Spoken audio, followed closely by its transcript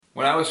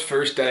When I was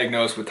first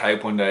diagnosed with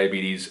type 1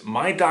 diabetes,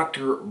 my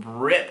doctor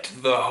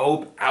ripped the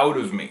hope out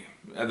of me.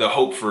 The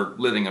hope for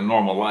living a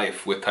normal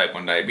life with type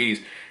 1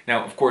 diabetes.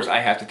 Now, of course, I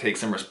have to take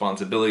some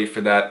responsibility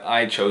for that.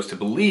 I chose to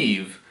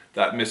believe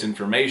that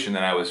misinformation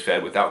that I was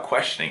fed without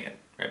questioning it,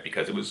 right?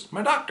 Because it was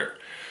my doctor.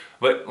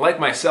 But like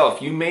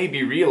myself, you may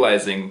be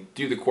realizing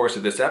through the course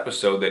of this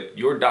episode that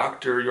your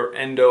doctor, your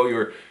endo,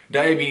 your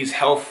diabetes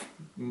health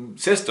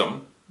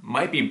system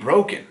might be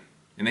broken,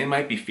 and they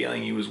might be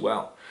failing you as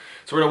well.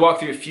 So we're going to walk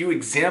through a few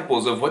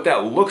examples of what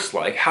that looks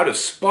like, how to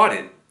spot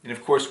it, and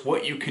of course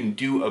what you can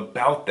do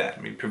about that.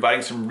 I mean,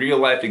 providing some real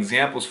life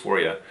examples for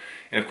you.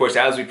 And of course,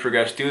 as we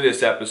progress through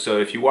this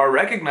episode, if you are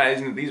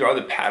recognizing that these are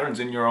the patterns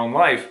in your own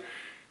life,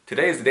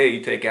 today is the day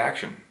you take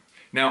action.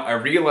 Now, I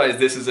realize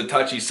this is a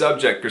touchy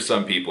subject for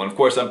some people, and of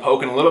course I'm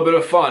poking a little bit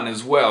of fun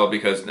as well,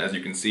 because as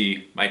you can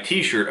see, my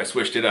t-shirt, I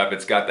switched it up.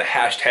 It's got the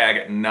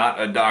hashtag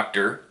not a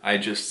doctor, I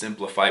just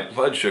simplify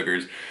blood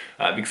sugars,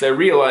 because I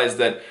realize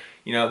that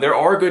there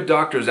are good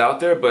doctors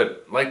out there,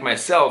 but like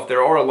myself,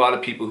 there are a lot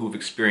of people who've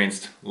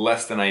experienced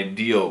less than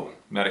ideal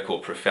medical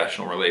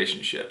professional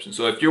relationships. And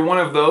so if you're one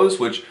of those,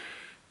 which,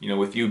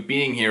 with you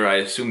being here, I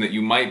assume that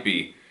you might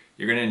be,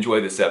 you're going to enjoy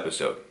this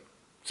episode.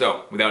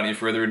 So without any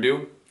further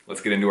ado,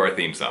 let's get into our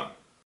theme song.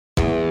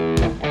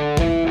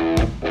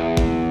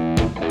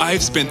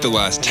 I've spent the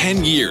last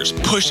 10 years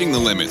pushing the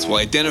limits while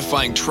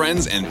identifying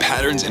trends and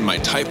patterns in my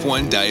type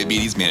 1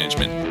 diabetes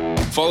management.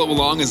 Follow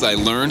along as I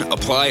learn,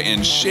 apply,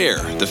 and share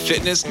the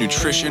fitness,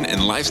 nutrition,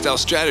 and lifestyle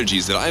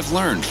strategies that I've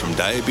learned from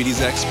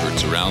diabetes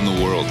experts around the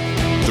world.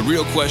 The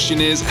real question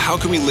is, how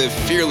can we live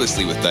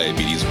fearlessly with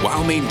diabetes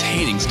while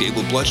maintaining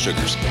stable blood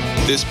sugars?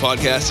 This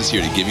podcast is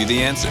here to give you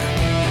the answer.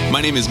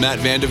 My name is Matt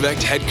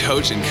Vandevecht, head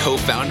coach and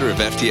co-founder of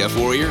FTF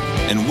Warrior,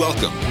 and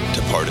welcome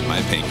to Pardon My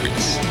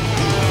Pancreas.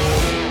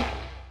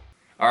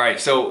 All right,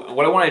 so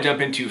what I want to jump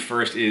into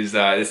first is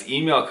this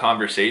email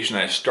conversation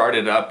I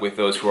started up with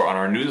those who are on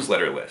our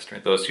newsletter list,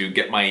 right? Those who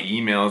get my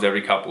emails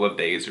every couple of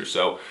days or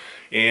so.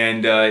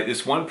 And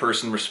this one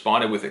person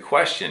responded with a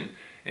question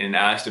and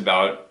asked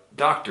about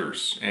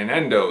doctors and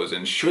endos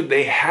and should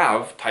they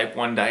have type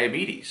 1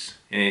 diabetes?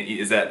 And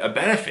is that a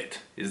benefit?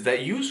 Is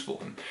that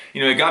useful? And,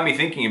 it got me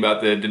thinking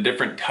about the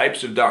different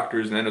types of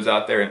doctors and endos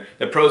out there and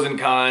the pros and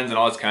cons and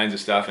all this kinds of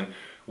stuff. And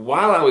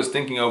while I was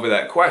thinking over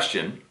that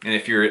question, and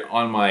if you're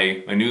on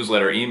my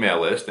newsletter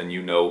email list, then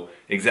you know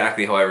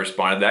exactly how I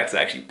responded to that, because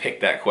I actually picked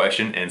that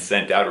question and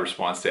sent out a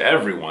response to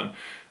everyone.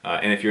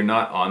 And if you're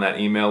not on that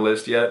email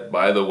list yet,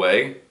 by the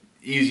way,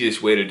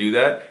 easiest way to do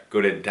that,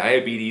 go to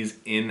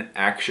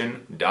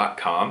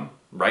diabetesinaction.com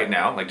right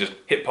now. Like, just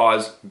hit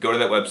pause, go to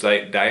that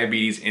website,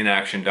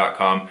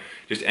 diabetesinaction.com.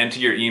 Just enter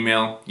your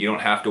email. You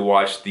don't have to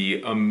watch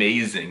the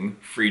amazing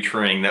free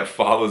training that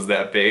follows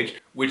that page,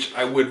 which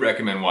I would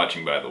recommend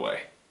watching, by the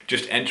way.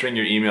 Just entering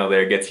your email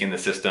there gets you in the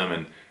system,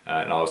 and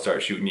I'll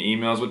start shooting you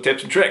emails with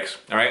tips and tricks.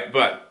 All right,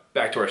 but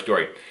back to our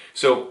story.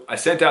 So I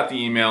sent out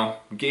the email,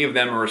 gave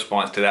them a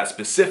response to that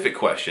specific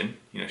question.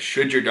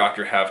 Should your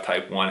doctor have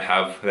type 1,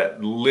 have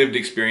that lived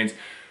experience?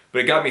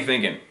 But it got me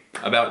thinking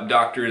about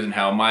doctors and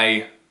how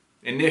my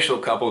initial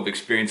couple of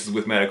experiences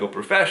with medical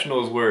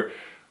professionals were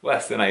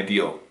less than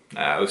ideal.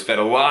 I was fed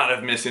a lot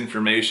of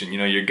misinformation.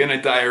 You're gonna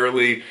die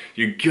early,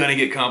 you're gonna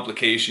get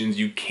complications,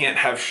 you can't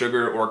have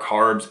sugar or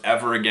carbs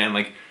ever again.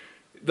 Like,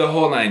 the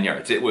whole 9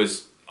 yards. It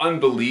was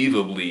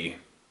unbelievably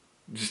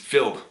just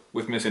filled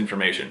with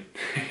misinformation.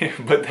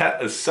 But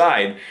that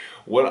aside,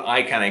 what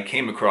I kind of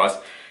came across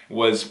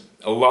was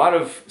a lot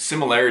of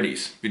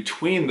similarities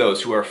between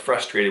those who are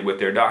frustrated with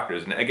their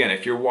doctors. And again,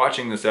 if you're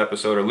watching this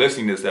episode or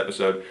listening to this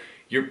episode,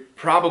 you're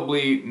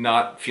probably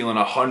not feeling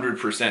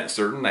 100%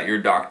 certain that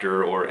your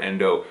doctor or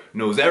endo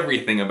knows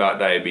everything about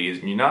diabetes,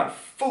 and you're not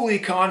fully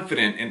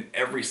confident in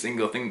every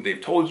single thing that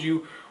they've told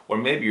you, or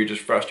maybe you're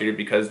just frustrated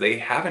because they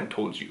haven't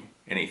told you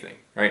anything,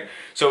 right?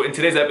 So in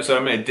today's episode,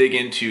 I'm going to dig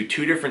into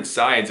two different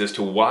sides as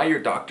to why your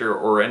doctor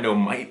or endo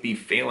might be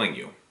failing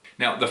you.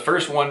 Now, the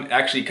first one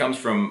actually comes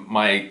from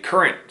my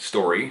current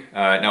story.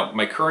 Now,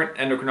 my current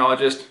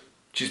endocrinologist,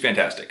 she's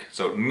fantastic,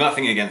 so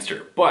nothing against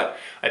her. But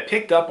I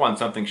picked up on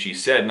something she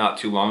said not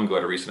too long ago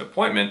at a recent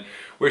appointment,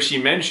 where she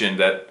mentioned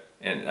that,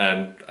 and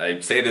I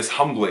say this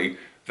humbly,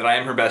 that I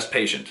am her best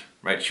patient,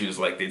 right? She was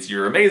like,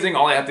 you're amazing,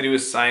 all I have to do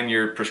is sign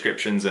your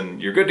prescriptions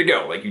and you're good to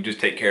go. Like, you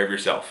just take care of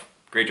yourself.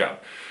 Great job.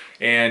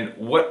 And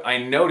what I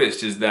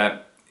noticed is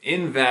that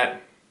in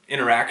that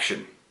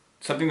interaction,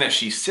 something that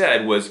she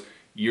said was,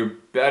 you're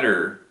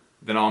better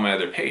than all my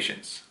other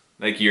patients.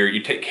 Like,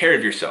 you take care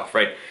of yourself,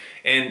 right?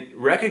 And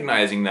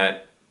recognizing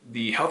that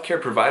the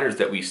healthcare providers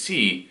that we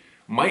see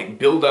might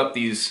build up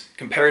these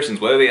comparisons,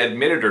 whether they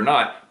admit it or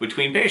not,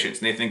 between patients.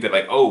 And they think that,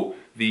 like, oh,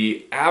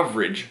 the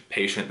average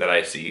patient that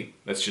I see,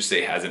 let's just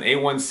say, has an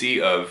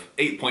A1C of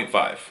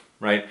 8.5,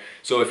 right?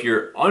 So if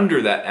you're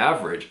under that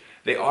average,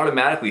 they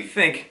automatically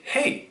think,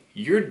 hey,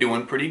 you're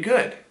doing pretty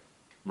good,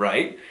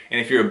 right? And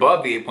if you're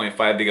above the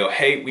 8.5, they go,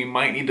 hey, we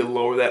might need to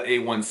lower that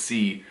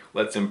A1C,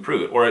 let's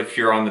improve it. Or if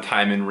you're on the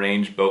time in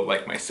range boat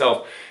like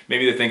myself,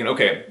 maybe they're thinking,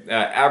 okay,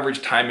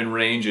 average time in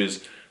range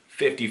is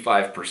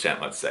 55%,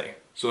 let's say.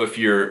 So if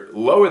you're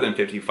lower than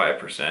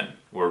 55%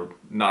 or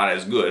not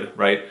as good,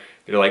 right?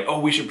 They're like, oh,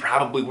 we should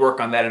probably work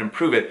on that and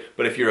improve it.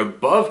 But if you're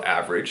above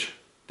average,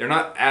 they're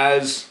not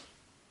as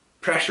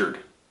pressured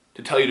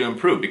to tell you to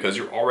improve because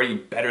you're already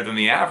better than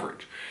the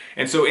average.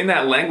 And so in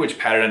that language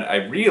pattern, I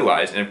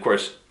realized, and of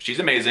course, she's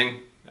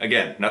amazing.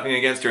 Again, nothing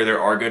against her. There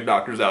are good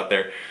doctors out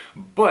there.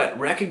 But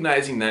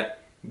recognizing that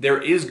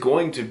there is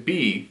going to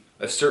be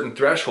a certain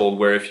threshold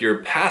where if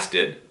you're past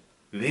it,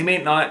 they may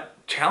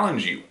not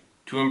challenge you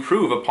to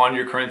improve upon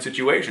your current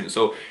situation.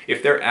 So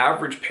if their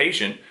average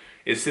patient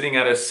is sitting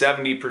at a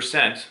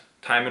 70%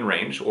 time in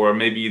range, or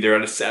maybe they're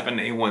at a 7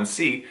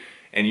 A1C,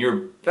 and you're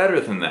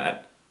better than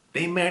that,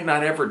 they may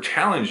not ever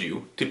challenge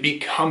you to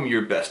become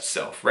your best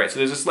self, right? So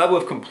there's this level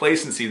of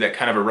complacency that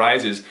kind of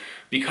arises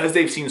because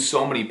they've seen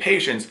so many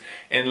patients,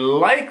 and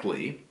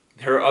likely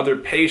their other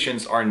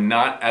patients are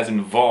not as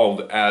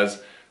involved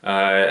as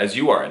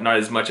you are, not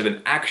as much of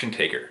an action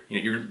taker. You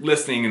know, you're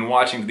listening and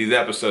watching these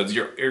episodes,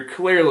 you're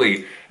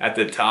clearly at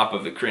the top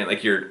of the cream,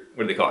 like you're,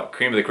 what do they call it?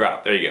 Cream of the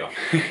crop, there you go.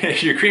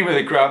 You're cream of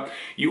the crop,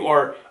 you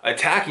are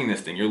attacking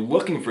this thing, you're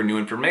looking for new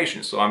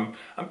information. So I'm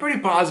pretty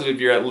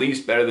positive you're at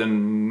least better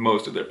than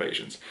most of their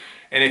patients.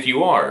 And if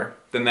you are,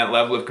 then that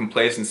level of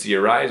complacency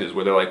arises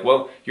where they're like,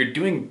 well, you're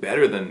doing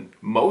better than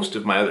most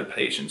of my other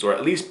patients, or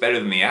at least better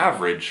than the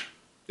average,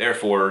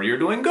 therefore you're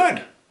doing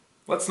good.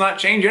 Let's not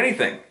change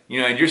anything.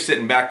 You know, and you're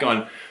sitting back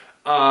going,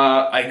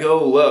 I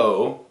go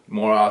low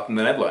more often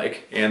than I'd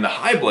like, and the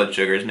high blood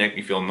sugars make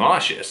me feel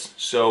nauseous.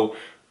 So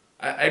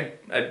I'd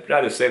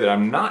rather say that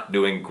I'm not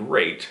doing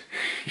great.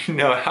 You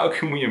know, how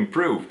can we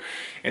improve?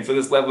 And so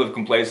this level of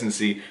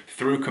complacency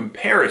through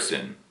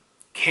comparison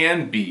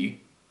can be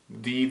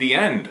the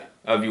end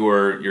of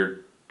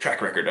your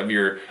track record, of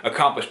your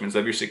accomplishments,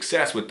 of your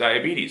success with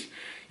diabetes.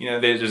 You know,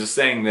 there's a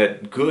saying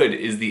that good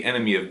is the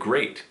enemy of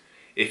great.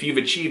 If you've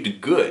achieved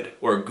good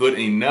or good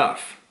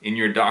enough in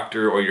your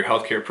doctor or your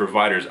healthcare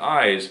provider's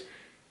eyes,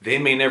 they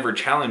may never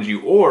challenge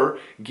you or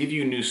give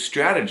you new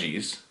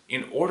strategies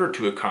in order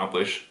to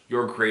accomplish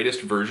your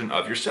greatest version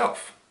of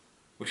yourself,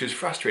 which is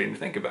frustrating to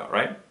think about,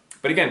 right?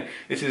 But again,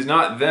 this is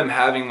not them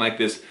having like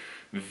this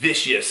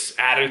vicious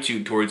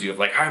attitude towards you of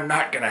like, I'm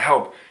not gonna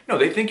help. No,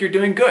 they think you're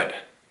doing good,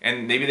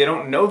 and maybe they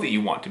don't know that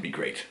you want to be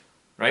great,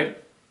 right?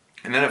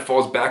 And then it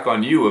falls back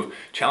on you of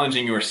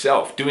challenging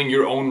yourself, doing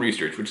your own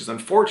research, which is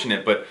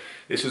unfortunate, but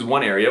this is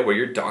one area where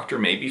your doctor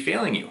may be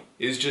failing you,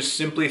 is just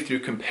simply through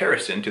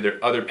comparison to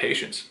their other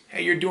patients.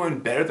 Hey, you're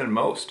doing better than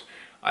most.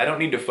 I don't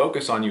need to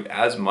focus on you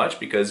as much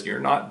because you're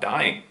not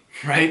dying,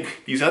 right?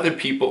 These other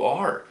people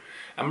are.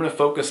 I'm gonna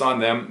focus on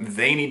them.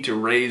 They need to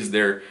raise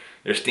their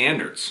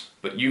standards,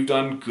 but you've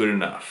done good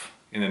enough.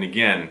 And then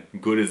again,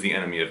 good is the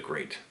enemy of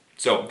great.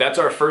 So that's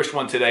our first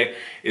one today,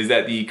 is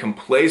that the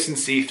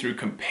complacency through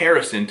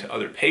comparison to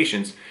other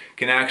patients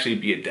can actually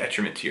be a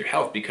detriment to your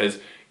health because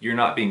you're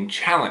not being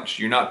challenged.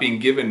 You're not being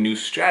given new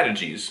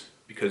strategies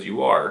because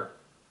you are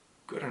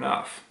good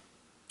enough.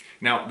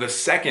 Now, the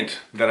second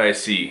that I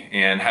see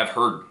and have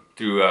heard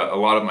through a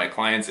lot of my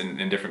clients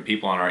and different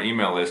people on our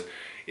email list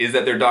is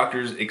that their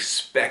doctors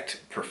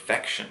expect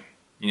perfection.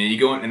 You know, you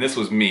go in, and this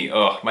was me,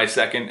 my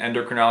second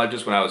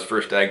endocrinologist when I was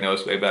first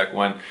diagnosed way back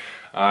when.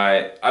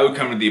 I would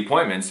come to the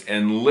appointments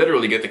and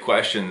literally get the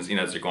questions, you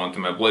know, as they're going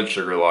through my blood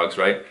sugar logs,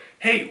 right?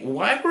 Hey,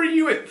 why were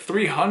you at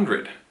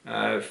 300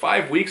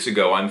 5 weeks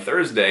ago on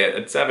Thursday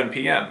at 7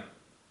 p.m.?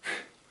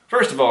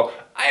 First of all,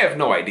 I have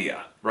no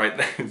idea, right?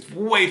 It's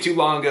way too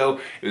long ago.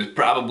 It was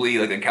probably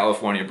like a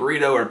California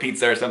burrito or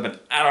pizza or something.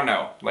 I don't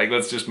know. Like,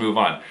 let's just move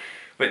on.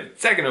 But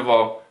second of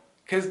all,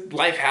 because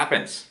life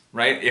happens,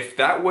 right? If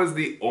that was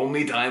the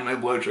only time my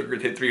blood sugar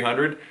hit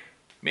 300,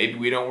 maybe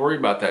we don't worry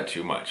about that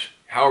too much.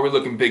 How are we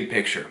looking big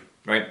picture,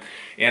 right?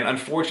 And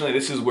unfortunately,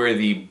 this is where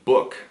the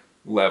book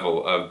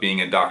level of being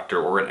a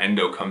doctor or an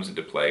endo comes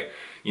into play.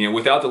 You know,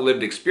 without the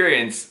lived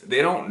experience,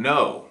 they don't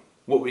know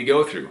what we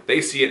go through. They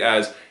see it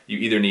as you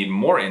either need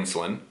more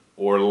insulin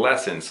or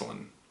less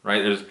insulin,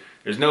 right?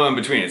 There's no in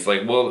between. It's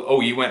like, well,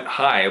 oh, you went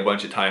high a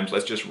bunch of times.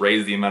 Let's just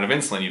raise the amount of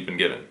insulin you've been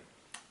given.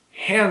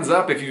 Hands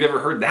up if you've ever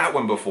heard that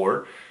one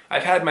before.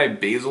 I've had my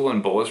basal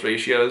and bolus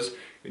ratios,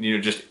 you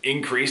know, just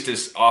increased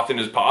as often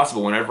as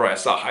possible whenever I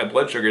saw high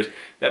blood sugars,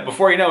 that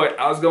before you know it,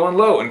 I was going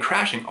low and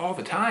crashing all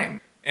the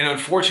time. And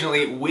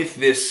unfortunately, with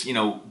this, you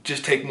know,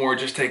 just take more,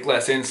 just take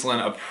less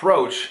insulin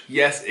approach,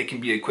 yes, it can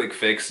be a quick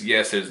fix.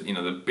 Yes, there's, you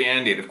know, the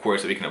Band-Aid, of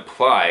course, that we can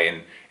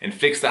apply and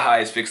fix the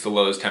highs, fix the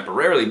lows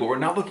temporarily, but we're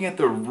not looking at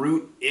the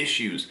root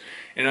issues.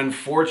 And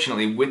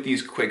unfortunately, with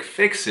these quick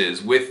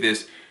fixes, with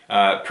this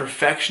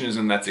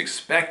perfectionism that's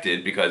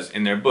expected, because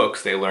in their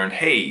books, they learned,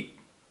 hey,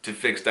 to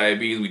fix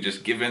diabetes, we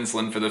just give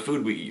insulin for the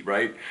food we eat,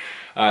 right?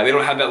 They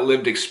don't have that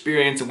lived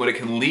experience, and what it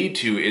can lead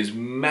to is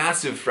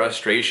massive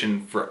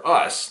frustration for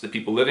us, the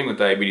people living with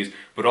diabetes,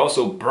 but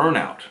also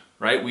burnout,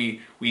 right?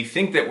 We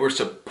think that we're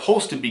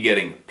supposed to be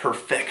getting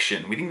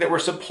perfection. We think that we're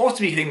supposed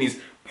to be hitting these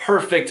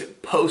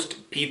perfect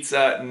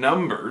post-pizza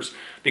numbers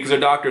because our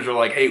doctors are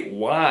like, hey,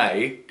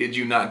 why did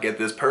you not get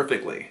this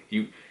perfectly?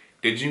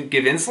 did you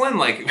give insulin?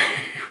 Like,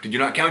 did you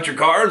not count your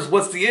carbs?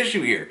 What's the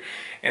issue here?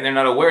 And they're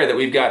not aware that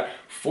we've got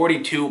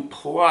 42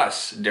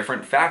 plus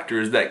different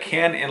factors that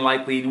can and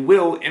likely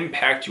will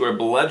impact your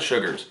blood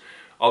sugars.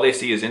 All they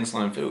see is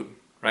insulin and food,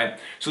 right?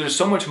 So there's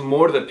so much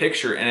more to the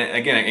picture, and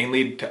again, it can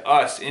lead to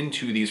us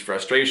into these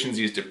frustrations,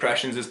 these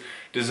depressions, this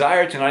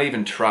desire to not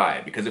even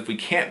try, because if we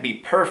can't be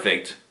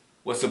perfect,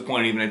 what's the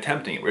point of even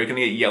attempting it? We're going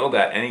to get yelled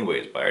at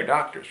anyways by our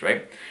doctors,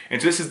 right?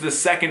 And so this is the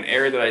second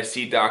error that I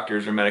see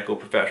doctors or medical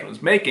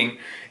professionals making,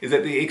 is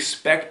that they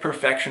expect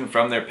perfection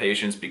from their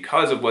patients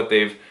because of what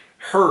they've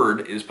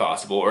heard is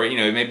possible, or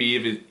maybe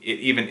it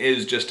even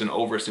is just an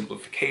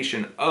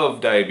oversimplification of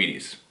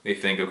diabetes. They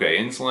think, okay,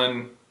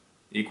 insulin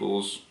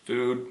equals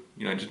food,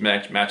 just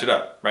match it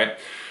up, right?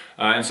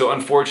 And so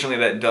unfortunately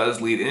that does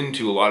lead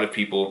into a lot of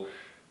people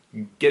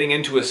getting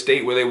into a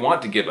state where they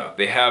want to give up.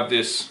 They have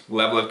this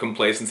level of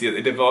complacency that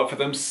they develop for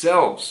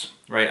themselves,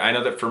 right? I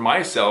know that for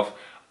myself,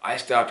 I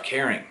stopped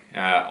caring.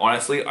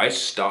 Honestly, I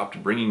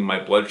stopped bringing my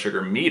blood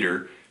sugar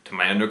meter to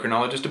my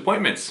endocrinologist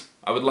appointments.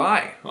 I would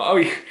lie. Oh,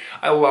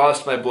 I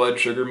lost my blood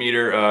sugar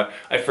meter.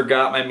 I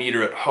forgot my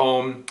meter at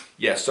home.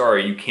 Yeah,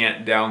 sorry, you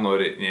can't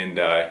download it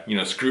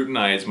and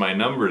scrutinize my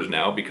numbers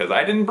now because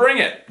I didn't bring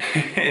it.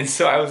 And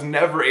so I was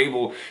never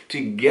able to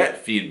get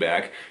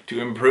feedback to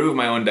improve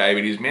my own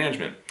diabetes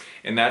management.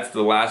 And that's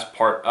the last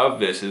part of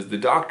this, is the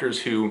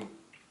doctors who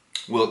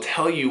will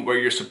tell you where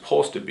you're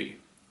supposed to be.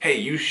 Hey,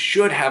 you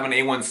should have an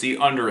A1C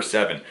under a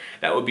 7.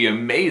 That would be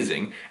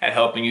amazing at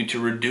helping you to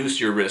reduce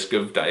your risk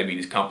of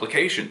diabetes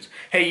complications.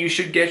 Hey, you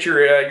should get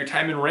your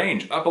time in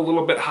range up a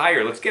little bit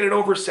higher. Let's get it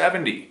over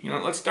 70.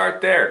 Let's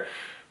start there.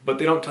 But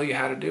they don't tell you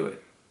how to do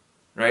it,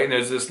 right? And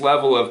there's this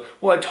level of,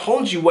 well, I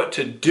told you what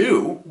to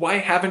do. Why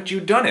haven't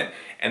you done it?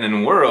 And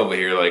then we're over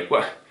here like,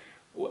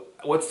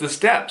 what's the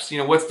steps?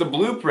 What's the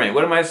blueprint?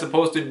 What am I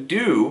supposed to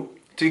do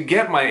to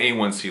get my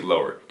A1C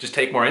lower? Just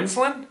take more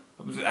insulin?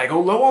 I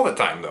go low all the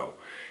time though.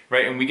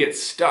 Right, and we get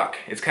stuck.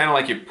 It's kind of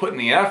like you're putting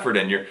the effort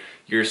in,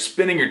 you're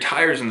spinning your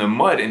tires in the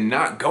mud and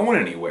not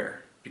going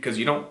anywhere because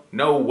you don't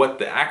know what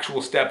the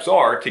actual steps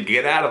are to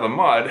get out of the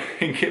mud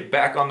and get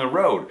back on the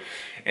road.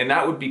 And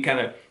that would be kind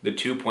of the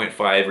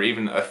 2.5 or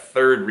even a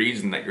third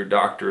reason that your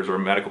doctors or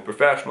medical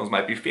professionals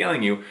might be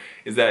failing you,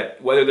 is that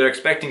whether they're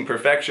expecting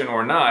perfection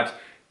or not,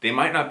 they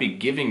might not be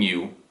giving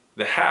you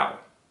the how.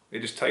 They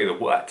just tell you the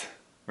what,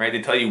 right?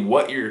 They tell you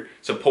what you're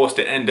supposed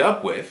to end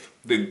up with.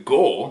 The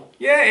goal,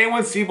 yeah,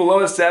 A1C below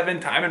a 7,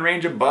 time in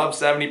range above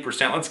 70%.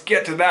 Let's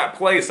get to that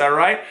place, all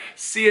right?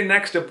 See you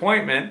next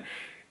appointment.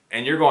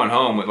 And you're going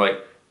home with like,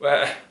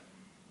 well,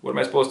 what am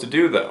I supposed to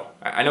do though?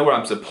 I know where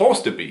I'm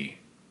supposed to be,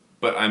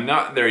 but I'm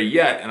not there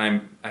yet,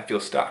 and I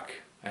feel stuck.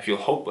 I feel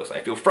hopeless.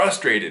 I feel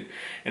frustrated.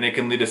 And it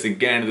can lead us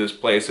again to this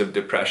place of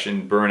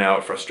depression,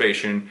 burnout,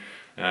 frustration,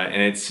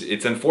 and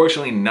it's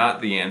unfortunately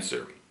not the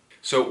answer.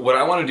 So what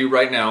I want to do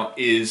right now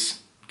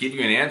is give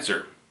you an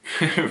answer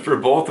for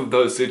both of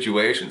those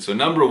situations. So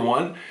number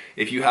one,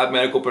 if you have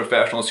medical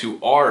professionals who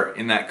are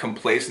in that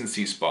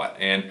complacency spot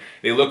and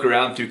they look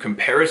around through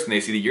comparison,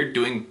 they see that you're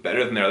doing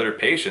better than their other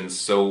patients,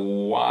 so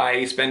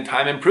why spend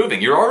time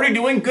improving? You're already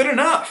doing good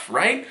enough,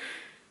 right?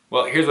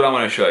 Well, here's what I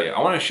want to show you. I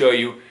want to show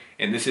you,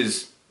 and this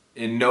is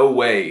in no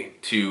way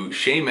to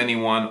shame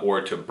anyone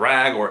or to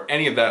brag or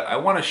any of that. I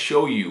want to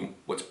show you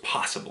what's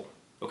possible,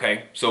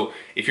 okay? So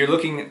if you're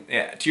looking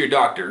to your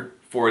doctor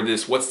for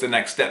this what's the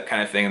next step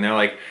kind of thing, and they're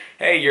like,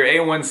 hey, your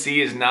A1C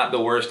is not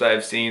the worst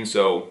I've seen,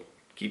 so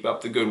keep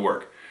up the good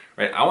work,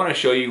 right? I want to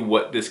show you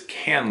what this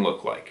can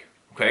look like,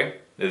 okay?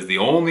 This is the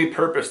only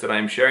purpose that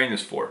I'm sharing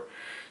this for.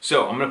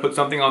 So I'm going to put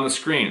something on the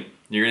screen.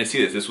 You're going to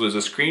see this. This was a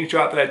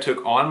screenshot that I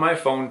took on my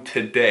phone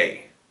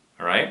today,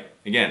 all right?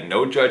 Again,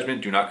 no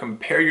judgment. Do not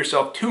compare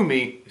yourself to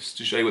me. This is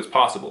to show you what's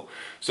possible.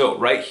 So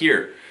right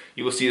here,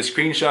 you will see a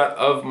screenshot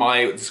of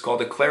my, this is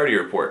called a clarity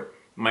report,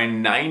 my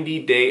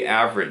 90-day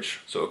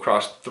average. So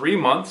across 3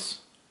 months,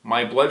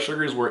 my blood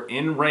sugars were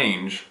in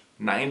range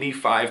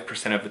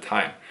 95% of the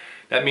time.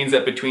 That means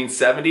that between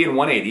 70 and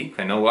 180,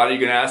 I know a lot of you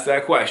are going to ask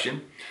that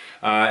question,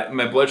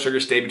 my blood sugar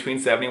stayed between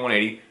 70 and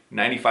 180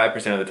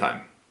 95% of the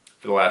time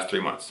for the last 3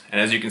 months. And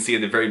as you can see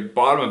at the very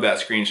bottom of that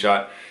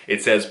screenshot,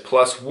 it says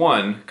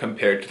 +1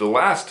 compared to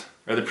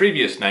the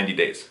previous 90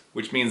 days,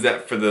 which means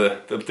that for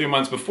the 3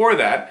 months before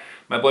that,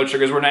 my blood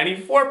sugars were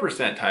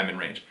 94% time in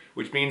range,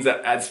 which means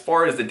that as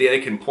far as the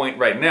data can point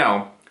right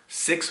now,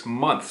 6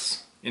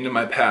 months into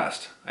my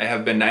past, I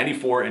have been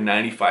 94 and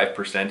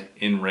 95%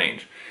 in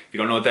range. If you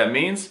don't know what that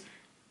means,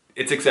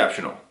 it's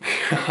exceptional.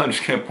 I'm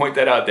just gonna point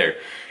that out there.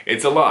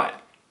 It's a lot.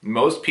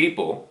 Most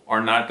people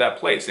are not at that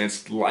place, and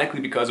it's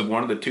likely because of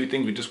one of the two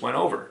things we just went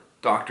over.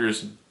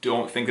 Doctors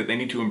don't think that they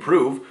need to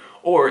improve,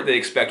 or they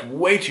expect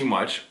way too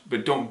much,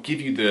 but don't give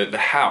you the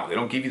how. They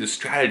don't give you the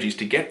strategies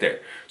to get there.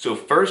 So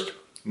first,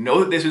 know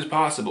that this is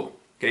possible.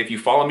 Okay, if you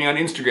follow me on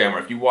Instagram or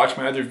if you watch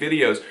my other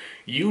videos,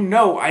 You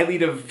know I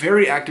lead a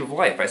very active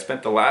life. I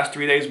spent the last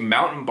 3 days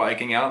mountain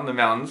biking out in the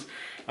mountains.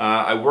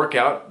 I work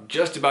out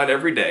just about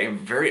every day. I'm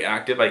very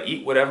active. I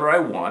eat whatever I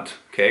want.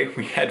 Okay,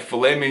 we had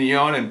filet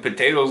mignon and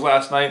potatoes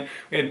last night.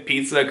 We had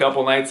pizza a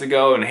couple nights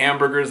ago and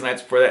hamburgers the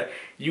nights before that.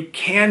 You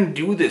can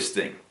do this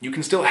thing. You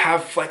can still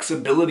have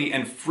flexibility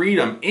and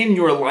freedom in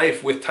your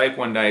life with type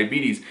 1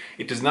 diabetes.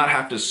 It does not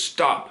have to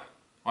stop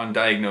on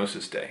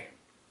diagnosis day.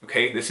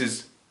 Okay, this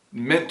is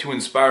meant to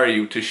inspire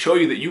you, to show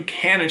you that you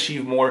can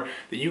achieve more,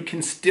 that you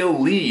can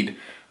still lead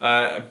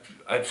a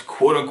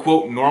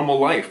quote-unquote normal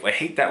life. I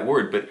hate that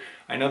word, but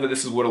I know that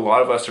this is what a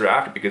lot of us are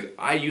after because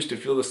I used to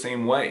feel the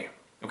same way.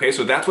 Okay,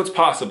 so that's what's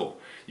possible.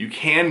 You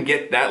can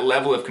get that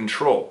level of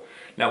control.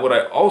 Now, what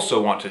I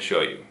also want to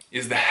show you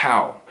is the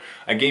how.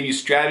 I gave you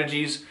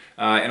strategies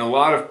in a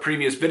lot of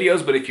previous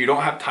videos, but if you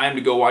don't have time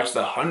to go watch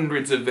the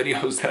hundreds of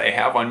videos that I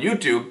have on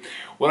YouTube,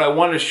 what I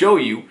want to show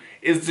you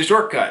is the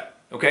shortcut.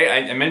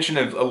 Okay, I mentioned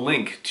a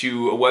link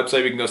to a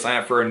website we can go sign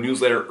up for a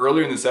newsletter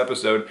earlier in this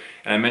episode,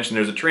 and I mentioned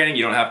there's a training.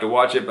 You don't have to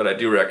watch it, but I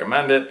do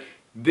recommend it.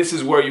 This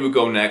is where you would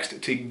go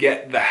next to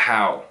get the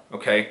how,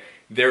 okay?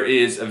 There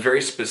is a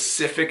very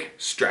specific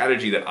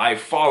strategy that I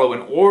follow in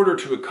order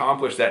to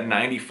accomplish that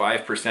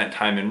 95%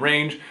 time in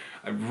range,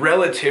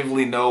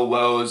 relatively no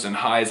lows and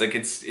highs. Like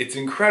it's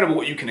incredible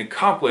what you can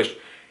accomplish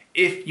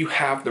if you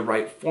have the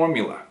right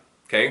formula,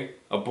 okay?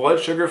 A blood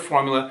sugar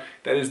formula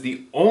that is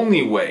the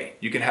only way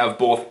you can have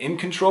both in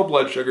control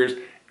blood sugars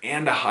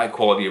and a high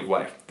quality of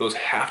life. Those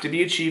have to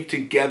be achieved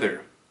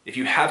together. If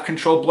you have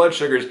controlled blood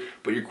sugars,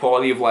 but your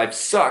quality of life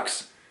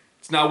sucks,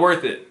 it's not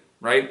worth it,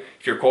 right?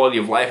 If your quality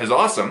of life is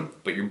awesome,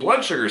 but your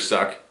blood sugars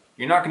suck,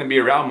 you're not going to be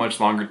around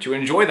much longer to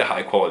enjoy the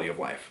high quality of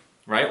life,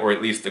 right? Or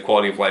at least the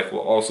quality of life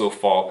will also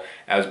fall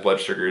as blood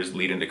sugars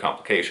lead into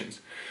complications.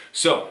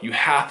 So you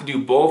have to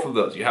do both of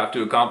those. You have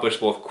to accomplish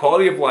both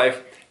quality of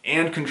life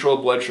and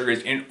controlled blood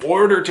sugars in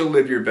order to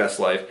live your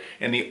best life.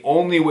 And the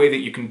only way that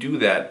you can do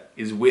that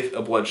is with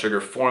a blood sugar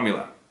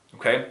formula,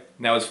 okay?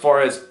 Now, as far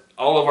as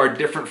all of our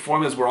different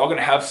formulas, we're all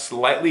gonna have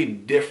slightly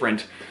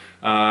different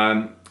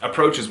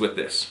approaches with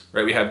this,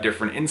 right? We have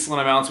different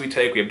insulin amounts we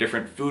take, we have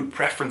different food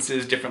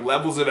preferences, different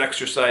levels of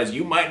exercise.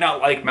 You might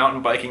not like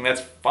mountain biking,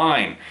 that's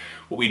fine.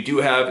 What we do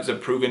have is a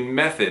proven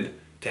method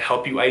to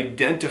help you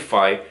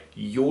identify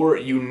your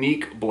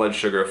unique blood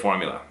sugar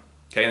formula.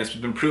 Okay, and this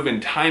has been proven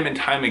time and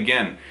time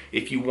again.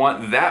 If you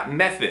want that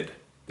method,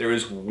 there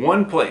is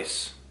one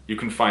place you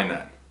can find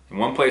that, and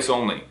one place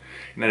only,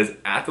 and that is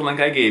at the link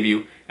I gave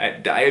you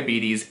at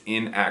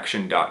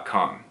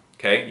diabetesinaction.com.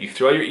 Okay, you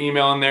throw your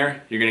email in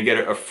there, you're gonna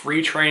get a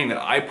free training that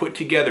I put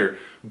together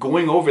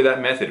going over that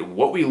method,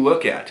 what we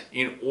look at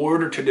in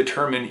order to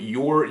determine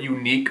your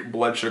unique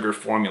blood sugar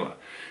formula.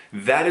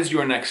 That is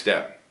your next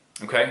step,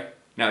 okay?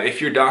 Now,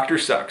 if your doctor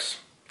sucks,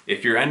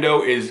 if your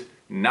endo is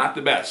not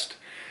the best,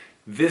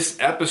 this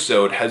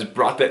episode has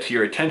brought that to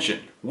your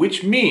attention,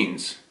 which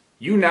means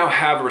you now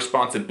have a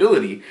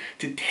responsibility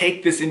to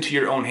take this into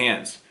your own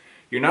hands.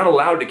 You're not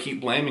allowed to keep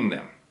blaming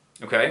them,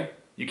 okay?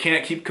 You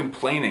can't keep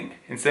complaining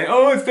and saying,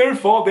 oh, it's their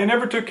fault, they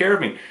never took care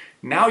of me.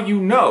 Now you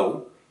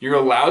know you're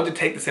allowed to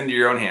take this into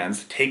your own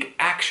hands, take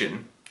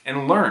action,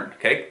 and learn,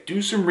 okay?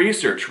 Do some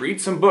research, read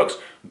some books,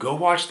 go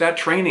watch that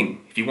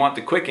training if you want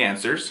the quick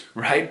answers,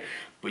 right?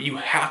 But you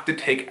have to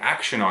take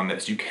action on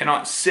this. You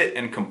cannot sit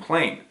and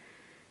complain.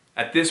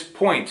 At this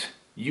point,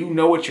 you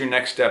know what your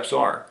next steps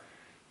are.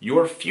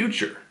 Your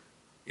future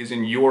is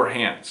in your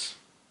hands.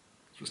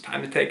 So it's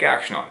time to take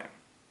action on it.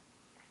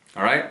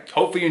 All right?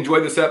 Hopefully you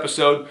enjoyed this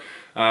episode.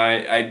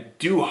 I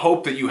do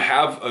hope that you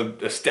have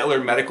a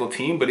stellar medical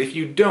team, but if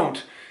you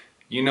don't,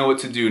 you know what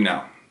to do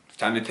now. It's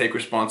time to take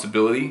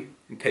responsibility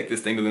and take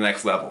this thing to the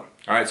next level.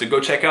 All right, so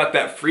go check out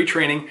that free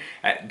training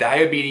at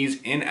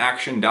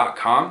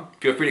diabetesinaction.com.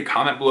 Feel free to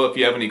comment below if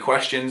you have any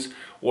questions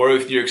or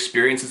with your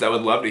experiences. I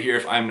would love to hear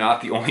if I'm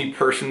not the only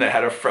person that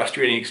had a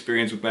frustrating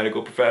experience with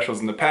medical professionals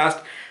in the past.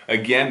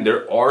 Again,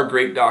 there are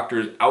great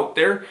doctors out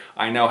there.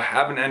 I now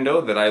have an endo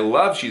that I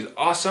love. She's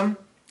awesome.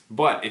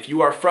 But if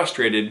you are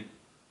frustrated,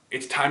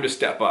 it's time to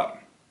step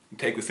up and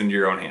take this into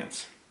your own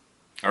hands.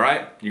 All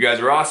right, you guys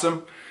are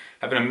awesome.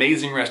 Have an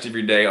amazing rest of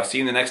your day. I'll see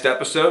you in the next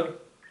episode,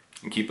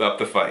 and keep up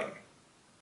the fight.